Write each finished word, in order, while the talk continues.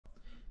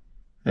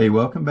Hey,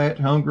 welcome back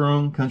to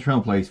Homegrown Country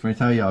Home Place. Friends,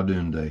 how y'all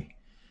doing today?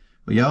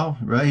 Well, y'all,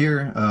 right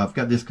here, I've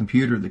got this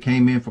computer that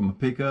came in from a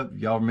pickup.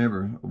 Y'all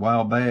remember a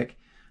while back,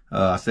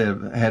 I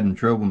said I had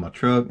trouble with my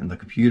truck and the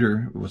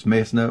computer was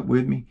messing up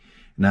with me.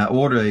 And I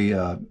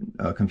ordered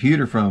a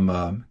computer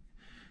from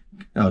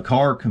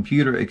Car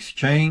Computer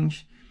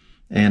Exchange,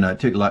 and it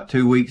took like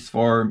 2 weeks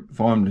for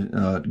them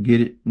to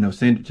get it,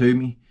 send it to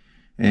me.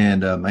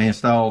 And I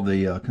installed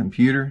the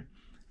computer.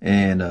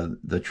 And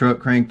the truck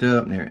cranked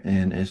up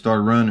and it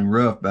started running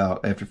rough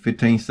about after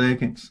 15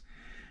 seconds.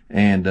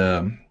 And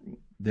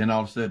then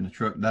all of a sudden the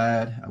truck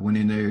died. I went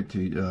in there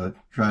to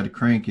try to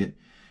crank it,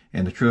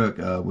 and the truck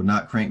would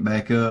not crank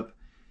back up.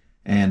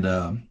 And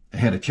it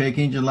had a check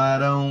engine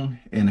light on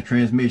and a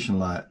transmission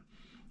light.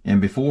 And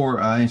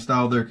before I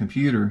installed their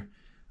computer,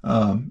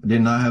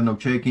 did not have no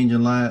check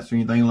engine lights or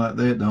anything like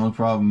that. The only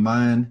problem of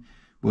mine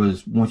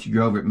was once you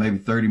drove it maybe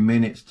 30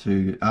 minutes to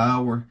an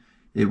hour,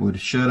 it would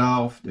shut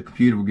off. The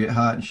computer would get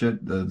hot and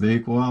shut the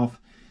vehicle off,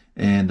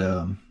 and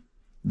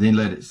then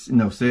let it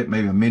set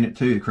maybe a minute or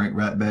two, it crank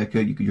right back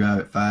up. You could drive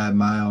it 5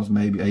 miles,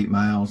 maybe 8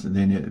 miles, and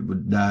then it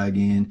would die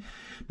again.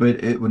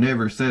 But it would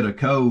never set a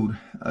code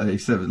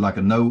except like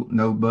a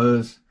no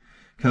buzz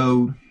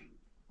code.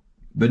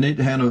 But it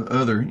had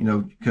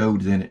other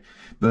codes in it.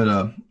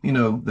 But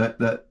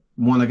that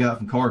one I got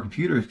from Car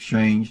Computer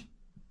Exchange,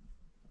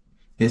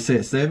 it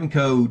set 7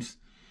 codes.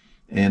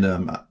 And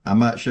I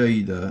might show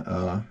you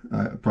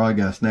I probably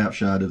got a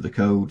snapshot of the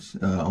codes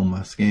on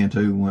my scan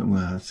too when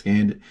I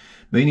scanned it.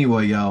 But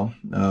anyway, y'all,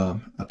 I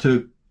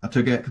took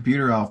that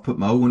computer off, put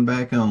my old one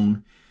back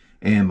on,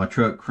 and my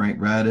truck cranked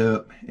right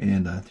up,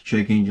 and the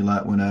check engine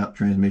light went out,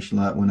 transmission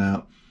light went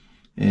out,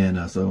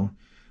 and so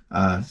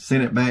I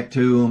sent it back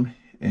to them,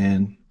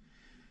 and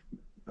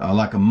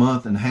like a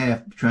month and a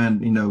half trying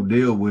to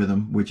deal with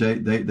them, which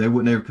they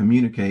would never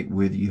communicate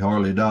with you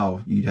hardly at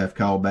all. You'd have to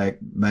call back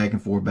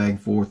and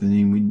forth, and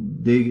then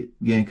we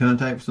get in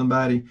contact with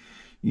somebody,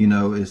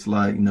 it's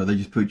like they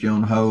just put you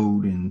on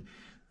hold, and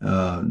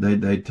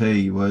they tell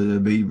you, well, it'll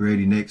be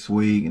ready next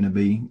week, and it'll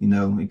be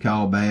you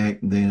call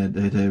back, and then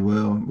they tell you,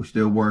 well, we're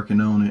still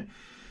working on it.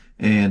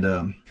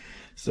 And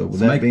so with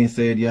that being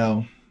said,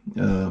 y'all,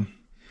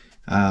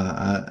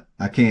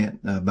 I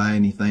can't buy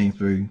anything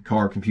through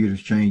Car Computer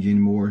Exchange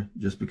anymore,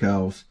 just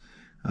because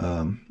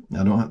I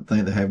don't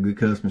think they have good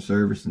customer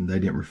service, and they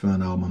didn't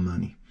refund all my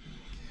money.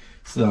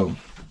 So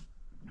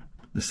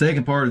the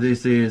second part of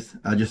this is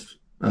I just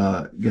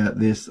got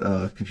this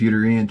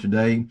computer in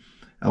today.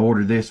 I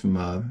ordered this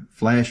from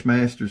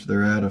Flashmasters.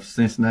 They're out of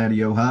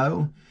Cincinnati,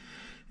 Ohio,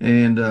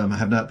 and I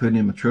have not put it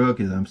in my truck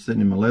as I'm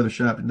sitting in my leather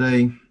shop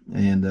today,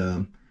 and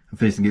I'm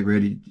fixing to get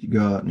ready to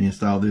go out and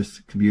install this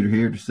computer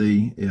here to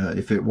see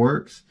if it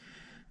works.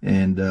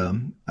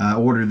 And I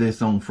ordered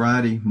this on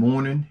Friday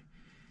morning,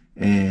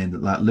 and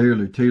like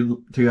literally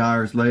two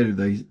hours later,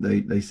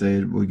 they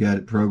said we got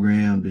it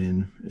programmed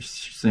and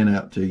sent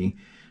out to you.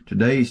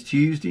 Today's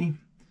Tuesday,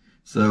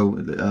 so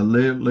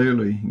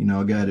literally,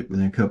 I got it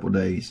within a couple of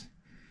days.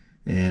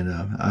 And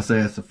I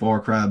say that's a far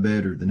cry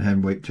better than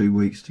having to wait 2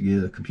 weeks to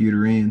get a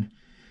computer in.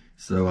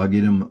 So I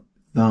get them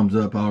thumbs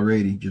up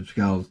already, just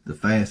because the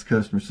fast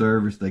customer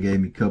service. They gave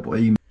me a couple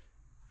emails.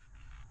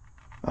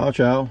 Alright,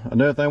 y'all,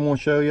 another thing I want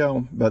to show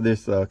y'all about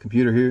this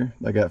computer here.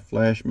 I got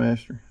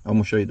Flashmaster. I'm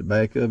going to show you the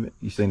back of it.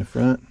 You see the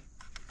front.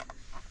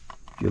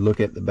 If you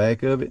look at the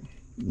back of it,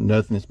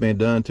 nothing's been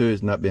done to it.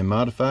 It's not been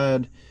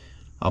modified.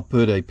 I'll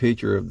put a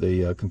picture of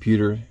the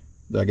computer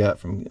that I got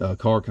from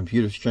Car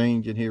Computer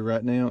Exchange in here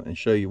right now and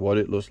show you what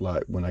it looks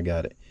like when I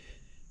got it.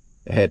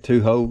 It had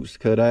 2 holes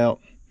cut out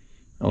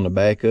on the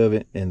back of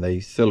it, and they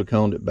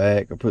siliconed it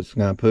back or put some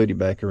kind of putty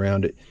back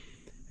around it.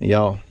 And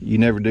y'all, you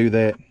never do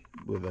that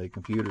with a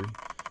computer.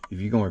 If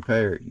you're going to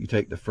repair it, you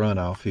take the front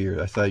off here.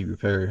 That's how you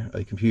repair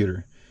a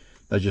computer.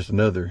 That's just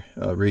another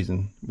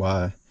reason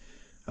why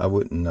I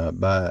wouldn't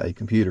buy a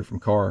computer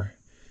from Car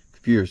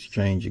Computer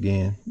Exchange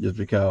again, just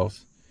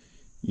because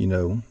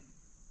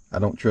I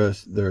don't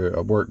trust their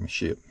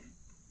workmanship.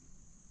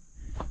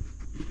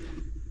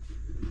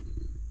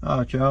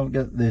 Alright, y'all,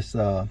 got this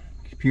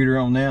computer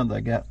on now that I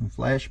got from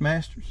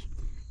Flashmasters.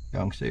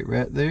 Y'all can see it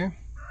right there.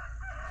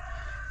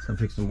 So I'm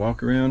fixing to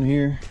walk around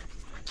here.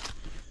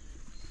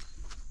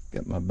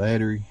 Got my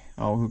battery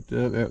all hooked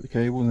up, out the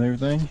cable and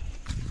everything.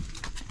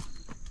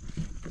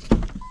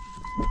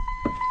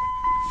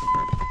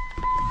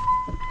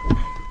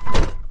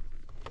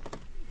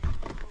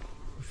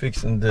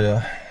 Fixing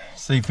to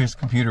see if this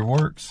computer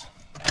works.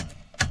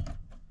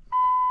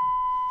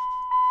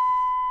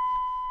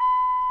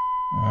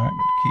 Alright, got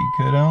the key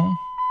cut on.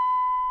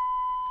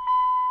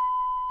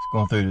 It's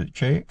going through the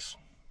checks.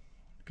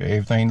 Okay,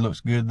 everything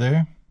looks good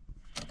there.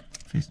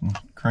 Fixing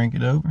to crank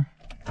it over.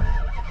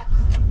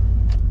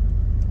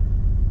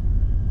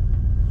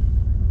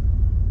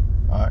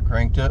 Alright,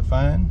 cranked up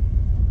fine.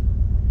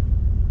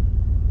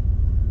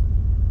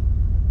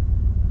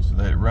 So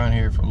let it run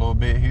here for a little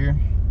bit here.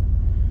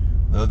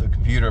 The other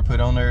computer I put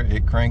on there,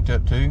 it cranked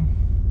up too,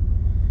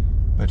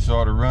 but it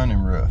started running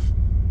rough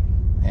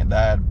and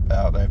died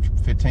about after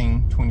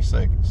 15-20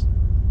 seconds.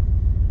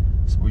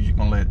 So we're just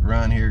gonna let it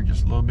run here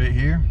just a little bit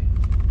here.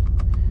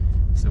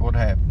 See what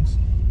happens.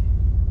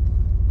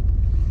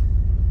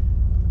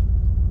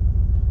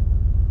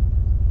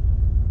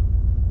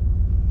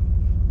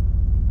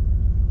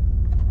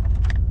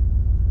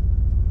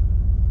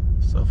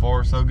 So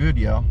far, so good,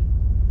 y'all.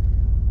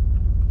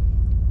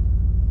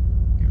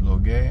 Give it a little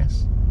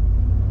gas.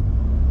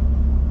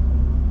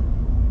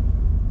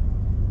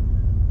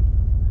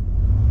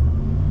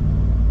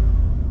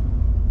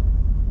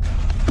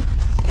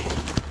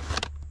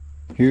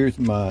 Here's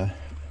my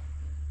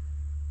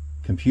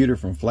computer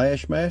from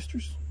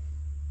Flashmasters,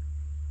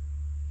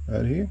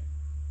 right here.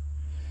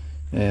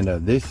 And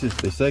this is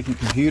the second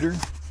computer.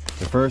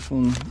 The first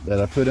one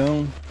that I put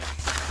on,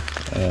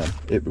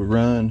 it would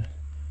run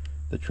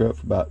the truck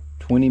for about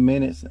 20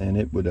 minutes and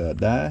it would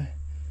die.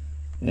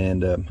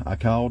 And I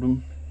called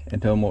them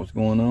and told them what was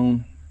going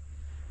on,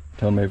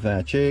 told them everything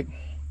I checked,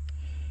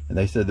 and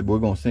they said that we're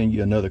going to send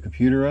you another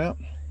computer out.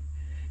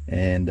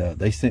 And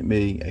they sent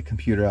me a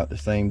computer out the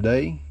same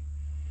day.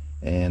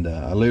 And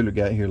I literally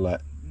got here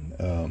like,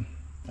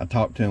 I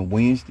talked to him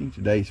Wednesday,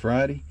 today's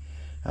Friday.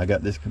 I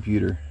got this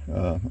computer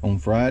on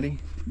Friday,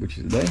 which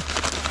is today.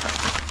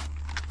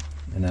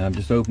 And I'm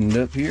just opening it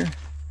up here.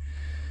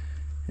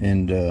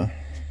 And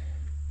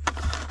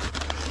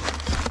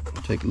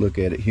take a look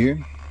at it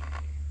here.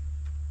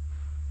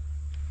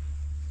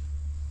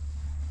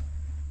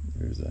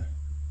 There's a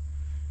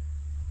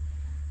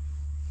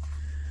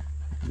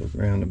look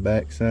around the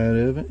back side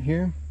of it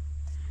here.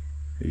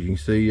 As you can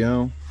see,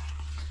 y'all,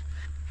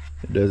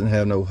 it doesn't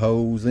have no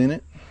holes in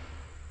it.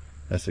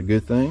 That's a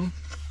good thing.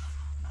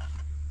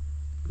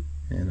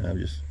 And I'm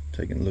just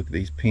taking a look at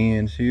these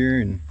pins here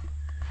and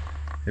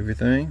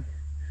everything.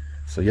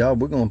 So y'all,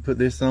 we're gonna put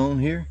this on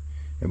here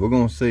and we're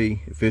gonna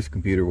see if this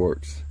computer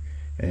works.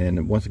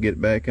 And once I get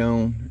it back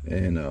on,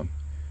 and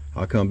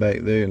I'll come back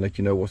there and let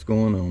you know what's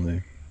going on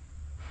there.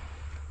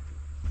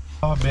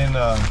 I've been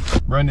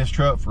running this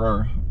truck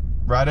for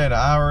right at an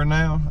hour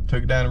now. I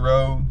took it down the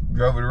road,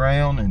 drove it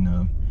around,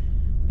 and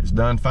it's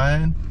done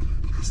fine.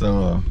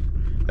 So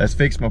that's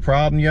fixed my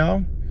problem,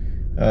 y'all.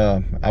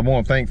 I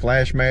want to thank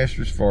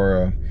Flashmasters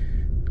for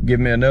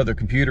giving me another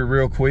computer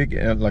real quick.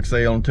 Like I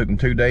say, it only took them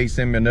 2 days to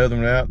send me another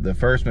one out. The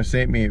first one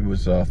sent me, it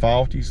was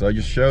faulty. So I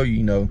just show you,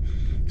 you know,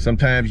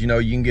 sometimes, you know,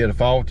 you can get a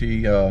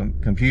faulty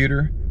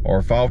computer or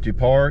a faulty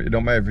part. It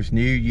don't matter if it's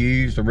new,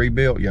 used, or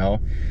rebuilt,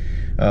 y'all.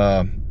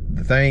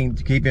 The thing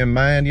to keep in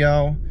mind,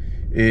 y'all,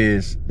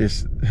 is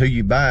who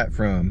you buy it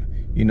from.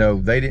 You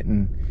know, they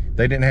didn't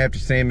have to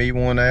send me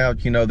one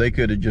out. You know, they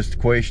could have just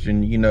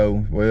questioned, you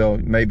know, well,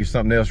 maybe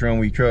something else wrong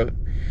with your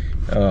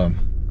truck.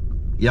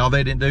 Y'all,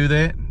 they didn't do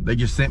that. They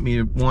just sent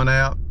me one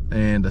out,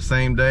 and the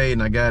same day,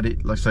 and I got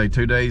it, let's say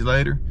 2 days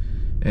later.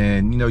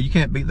 And you know, you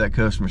can't beat that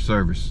customer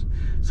service.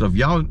 So if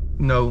y'all, you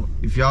know,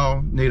 if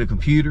y'all need a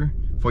computer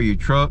for your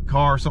truck,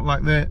 car, or something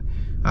like that,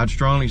 I'd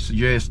strongly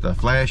suggest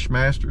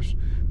Flashmasters,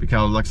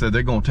 because like I said,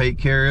 they're gonna take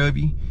care of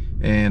you.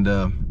 And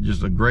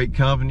just a great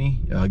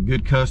company,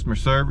 good customer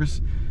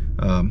service.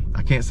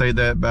 I can't say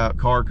that about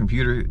Car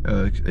Computer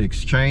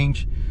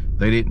Exchange.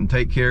 They didn't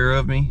take care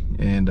of me,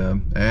 and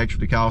it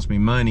actually cost me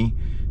money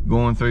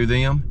going through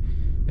them.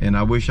 And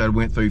I wish I'd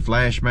went through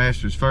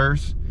Flashmasters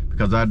first,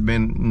 because I'd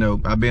been, you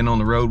know, I've been on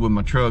the road with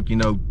my truck, you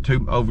know,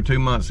 over 2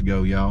 months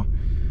ago, y'all.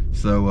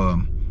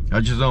 So I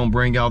just gonna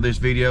bring y'all this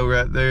video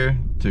right there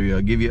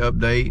to give you an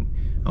update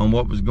on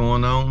what was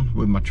going on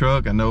with my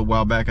truck. I know a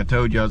while back I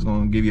told you I was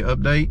gonna give you an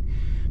update,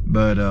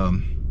 but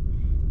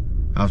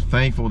I was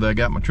thankful that I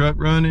got my truck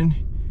running,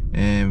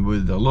 and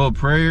with a little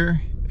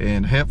prayer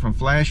and help from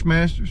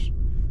Flashmasters,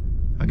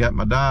 I got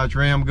my Dodge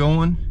Ram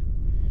going,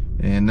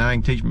 and now I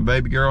can teach my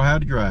baby girl how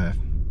to drive.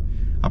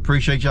 I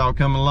appreciate y'all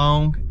coming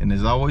along, and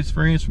as always,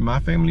 friends, from my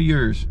family to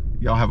yours,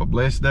 y'all have a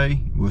blessed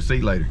day. We'll see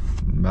you later.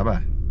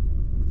 Bye-bye.